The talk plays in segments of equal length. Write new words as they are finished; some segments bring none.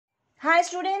Hi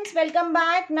students, welcome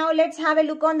back. Now let's have a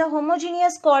look on the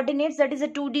homogeneous coordinates, that is a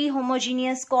 2D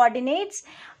homogeneous coordinates.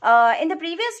 In the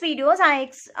previous videos,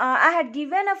 I had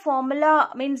given a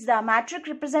formula, means the metric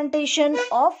representation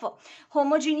of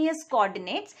homogeneous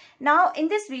coordinates. Now in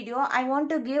this video, I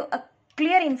want to give a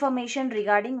clear information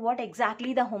regarding what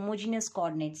exactly the homogeneous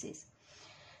coordinates is.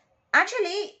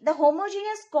 Actually, the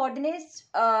homogeneous coordinates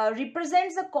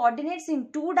represents the coordinates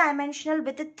in two-dimensional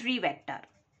with a 3 vector.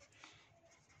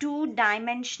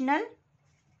 Two-dimensional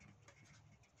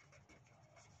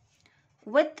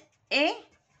with a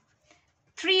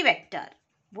 3 vector.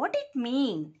 What it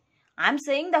mean? I'm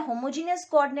saying the homogeneous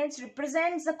coordinates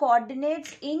represents the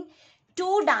coordinates in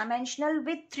two-dimensional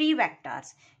with 3 vectors.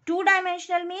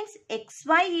 Two-dimensional means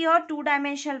xy here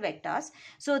two-dimensional vectors.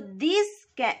 So these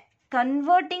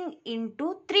converting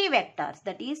into 3 vectors,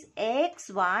 that is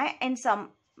x, y and some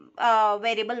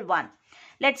variable 1.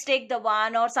 Let's take the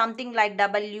 1 or something like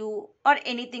w or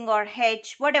anything or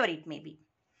h, whatever it may be.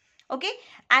 Okay,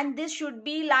 and this should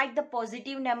be like the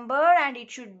positive number and it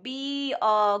should be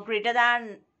greater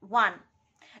than 1.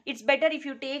 It's better if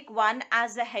you take 1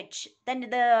 as a h, then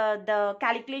the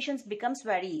calculations becomes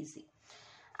very easy.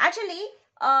 Actually,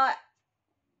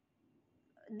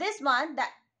 this one, the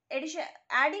addition,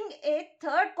 adding a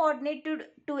third coordinate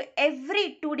to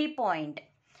every 2D point.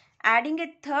 Adding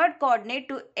a third coordinate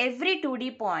to every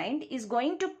 2D point is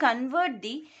going to convert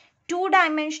the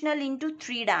two-dimensional into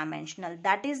three-dimensional.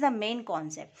 That is the main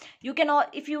concept. You can,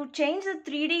 if you change the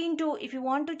 3D into, if you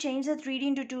want to change the 3D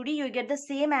into 2D, you get the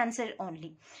same answer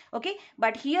only. Okay,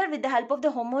 but here with the help of the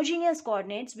homogeneous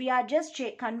coordinates, we are just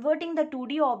converting the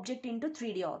 2D object into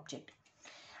 3D object.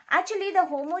 Actually, the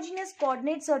homogeneous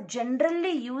coordinates are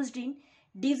generally used in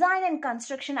design and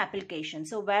construction applications.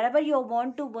 So wherever you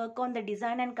want to work on the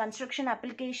design and construction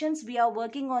applications, we are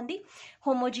working on the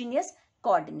homogeneous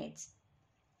coordinates.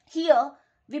 Here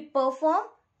we perform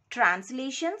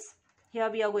translations. Here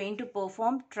we are going to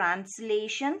perform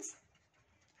translations,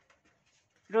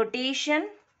 rotation,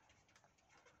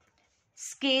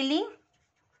 scaling.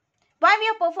 Why we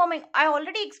are performing? I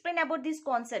already explained about these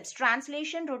concepts: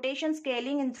 translation, rotation,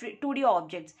 scaling in 2D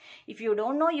objects. If you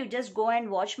don't know, you just go and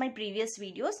watch my previous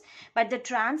videos. But the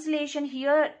translation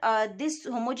here, this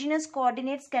homogeneous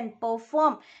coordinates can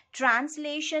perform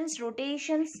translations,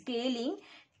 rotation, scaling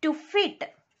to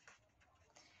fit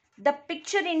the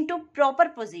picture into proper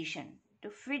position. To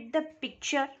fit the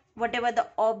picture, whatever the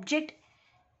object,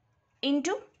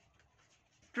 into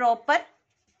proper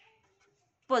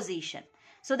position.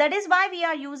 So that is why we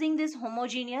are using these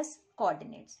homogeneous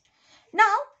coordinates.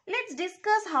 Now let's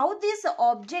discuss how these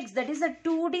objects, that is a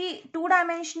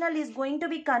two-dimensional, is going to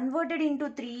be converted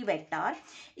into 3 vector.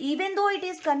 Even though it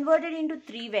is converted into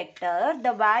 3 vector,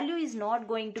 the value is not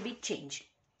going to be changed.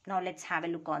 Now let's have a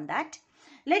look on that.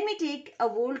 Let me take a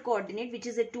old coordinate which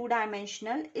is a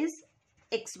two-dimensional is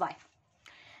xy.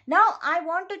 Now I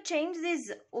want to change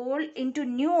this old into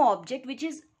new object which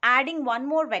is adding one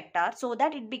more vector so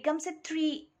that it becomes a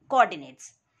 3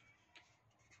 coordinates.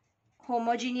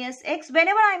 Homogeneous x.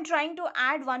 Whenever I am trying to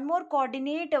add one more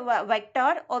coordinate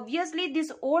vector, obviously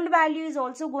this old value is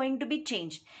also going to be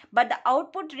changed, but the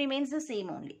output remains the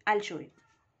same only. I'll show you.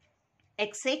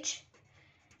 Xh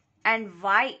and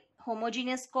y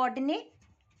homogeneous coordinate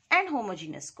and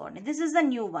homogeneous coordinate. This is the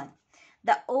new one,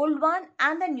 the old one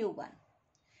and the new one.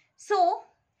 So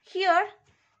here,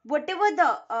 whatever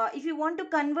the, if you want to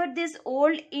convert this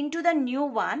old into the new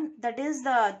one, that is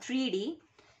the 3D,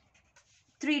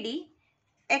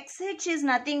 xh is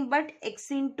nothing but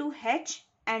x into h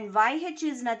and yh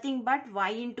is nothing but y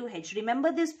into h.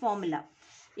 Remember this formula.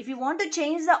 If you want to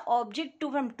change the object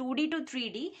from 2D to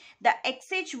 3D, the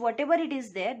xh, whatever it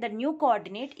is there, the new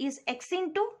coordinate is x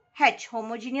into h,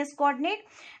 homogeneous coordinate,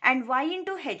 and y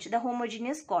into h, the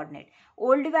homogeneous coordinate.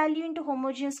 Old value into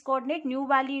homogeneous coordinate, new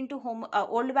value into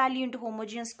old value into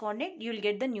homogeneous coordinate, you will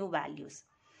get the new values.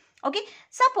 Okay,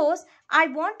 suppose I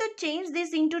want to change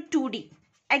this into 2D.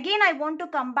 Again, I want to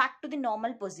come back to the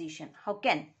normal position. How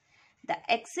can? The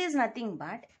x is nothing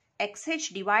but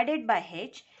xh divided by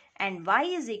h and y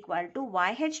is equal to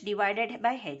yh divided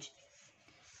by h.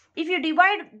 If you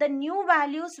divide the new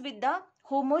values with the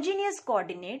homogeneous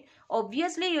coordinate,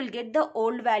 obviously you will get the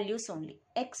old values only,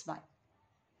 x, y.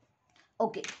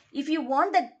 Okay, if you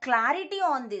want the clarity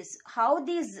on this, how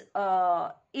these,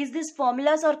 is these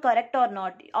formulas are correct or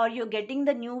not, or you're getting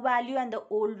the new value and the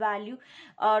old value,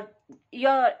 or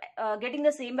you're getting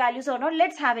the same values or not,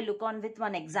 let's have a look on with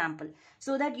one example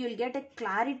so that you'll get a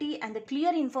clarity and the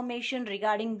clear information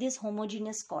regarding these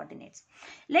homogeneous coordinates.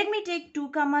 Let me take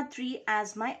 2, 3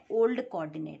 as my old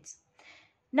coordinates.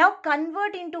 Now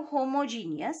convert into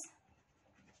homogeneous.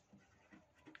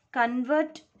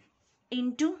 convert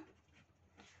into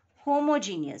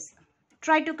homogeneous.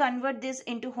 Try to convert this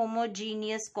into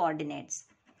homogeneous coordinates.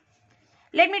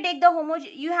 Let me take the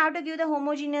you have to give the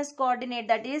homogeneous coordinate,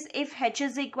 that is if h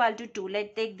is equal to 2.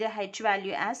 Let's take the h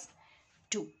value as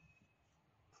 2.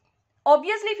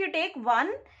 Obviously, if you take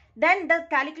 1, then the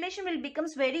calculation will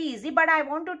becomes very easy, but I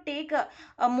want to take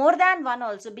more than 1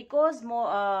 also, because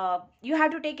you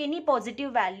have to take any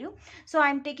positive value. So I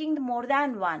am taking the more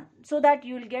than 1 so that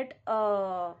you will get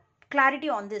clarity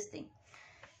on this thing.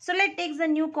 So let's take the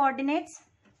new coordinates.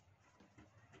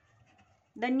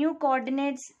 The new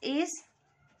coordinates is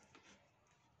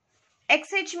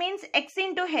xh means x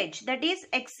into h, that is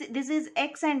x, this is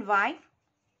x and y.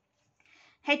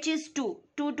 H is 2,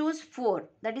 2 2s 4,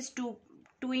 that is 2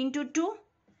 into 2,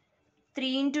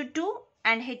 3 into 2,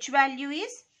 and h value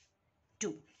is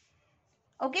 2.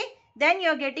 Okay, then you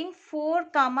are getting 4,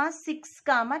 6,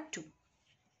 2.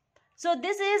 So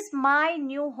this is my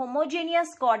new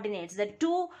homogeneous coordinates. The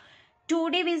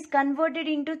 2D is converted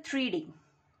into 3D.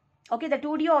 Okay, the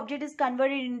 2D object is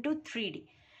converted into 3D.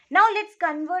 Now let's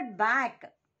convert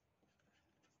back.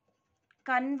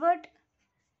 Convert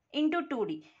into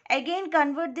 2D. Again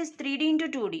convert this 3D into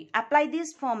 2D. Apply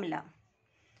this formula.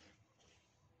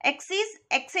 X is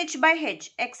xh by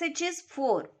h. Xh is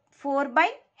 4. 4 by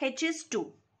h is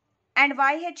 2. And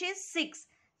yh is 6.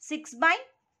 6 by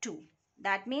 2.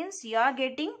 That means you are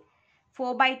getting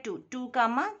 4 by 2. 2,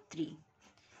 3.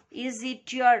 Is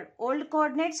it your old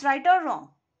coordinates, right or wrong?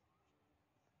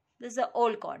 This is the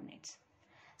old coordinates.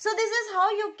 So this is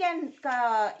how you can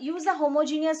use the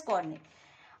homogeneous coordinate.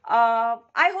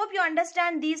 I hope you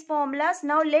understand these formulas.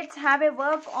 Now let's have a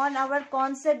work on our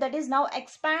concept, that is now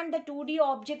expand the 2D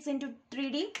objects into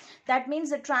 3D. That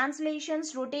means the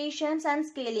translations, rotations and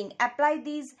scaling. Apply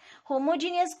these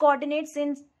homogeneous coordinates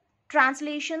in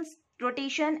translations,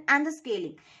 rotation and the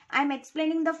scaling. I am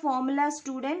explaining the formula,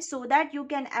 students, so that you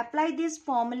can apply these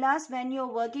formulas when you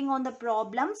are working on the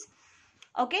problems.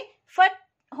 Okay, for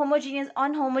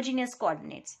homogeneous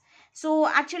coordinates. So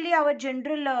actually our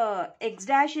general x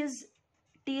dash is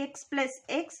tx plus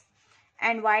x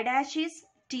and y dash is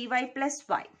ty plus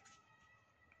y.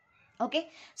 Okay,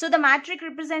 so the matrix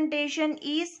representation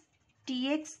is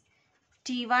tx,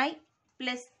 ty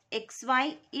plus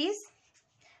xy is,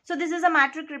 so this is a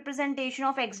matrix representation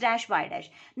of x dash, y dash.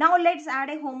 Now let's add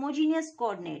a homogeneous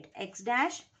coordinate, x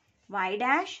dash, y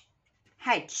dash,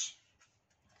 h.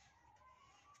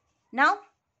 Now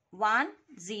 1,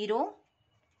 0,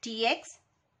 tx,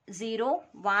 0,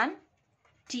 1,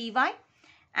 ty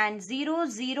and 0,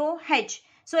 0, h.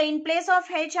 So in place of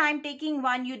h I am taking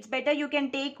 1. It's better you can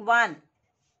take 1.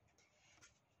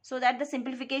 So that the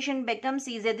simplification becomes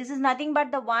easier. This is nothing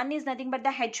but the 1 is nothing but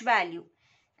the h value.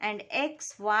 And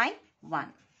x, y,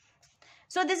 1.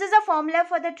 So this is a formula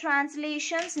for the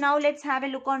translations. Now let's have a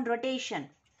look on rotation.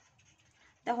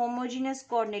 The homogeneous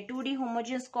coordinate, 2D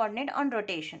homogeneous coordinate on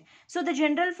rotation. So the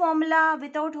general formula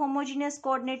without homogeneous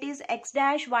coordinate is x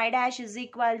dash y dash is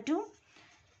equal to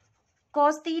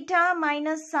cos theta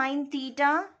minus sin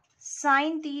theta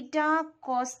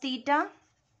cos theta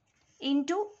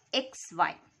into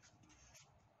xy.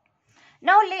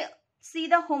 Now let's see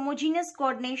the homogeneous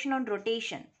coordination on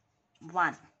rotation.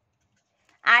 1.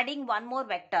 Adding one more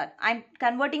vector. I am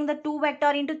converting the 2 vector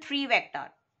into 3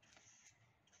 vector.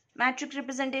 Matrix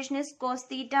representation is cos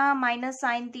theta minus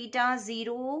sin theta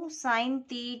 0, sin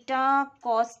theta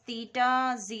cos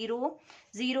theta 0,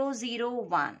 0, 0,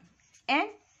 1 and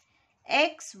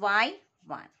x, y,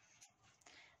 1.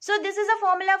 So this is a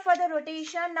formula for the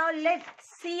rotation. Now let's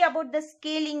see about the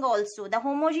scaling also. The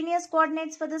homogeneous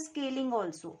coordinates for the scaling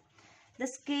also. The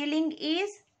scaling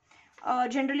is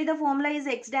generally the formula is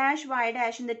x dash, y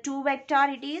dash. In the 2 vector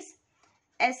it is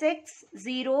sx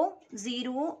 0,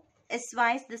 0,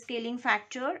 sy is the scaling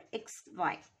factor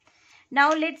xy.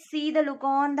 Now let's see the look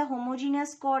on the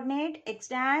homogeneous coordinate x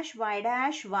dash, y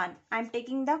dash, 1. I am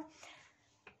taking the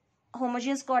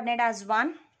homogeneous coordinate as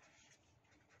 1.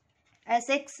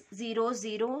 Sx 0,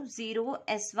 0, 0,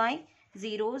 sy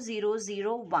 0, 0,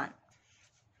 0, 1.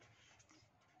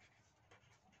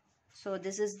 So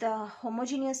this is the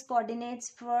homogeneous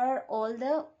coordinates for all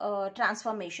the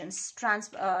transformations,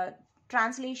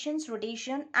 translations,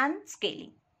 rotation and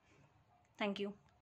scaling. Thank you.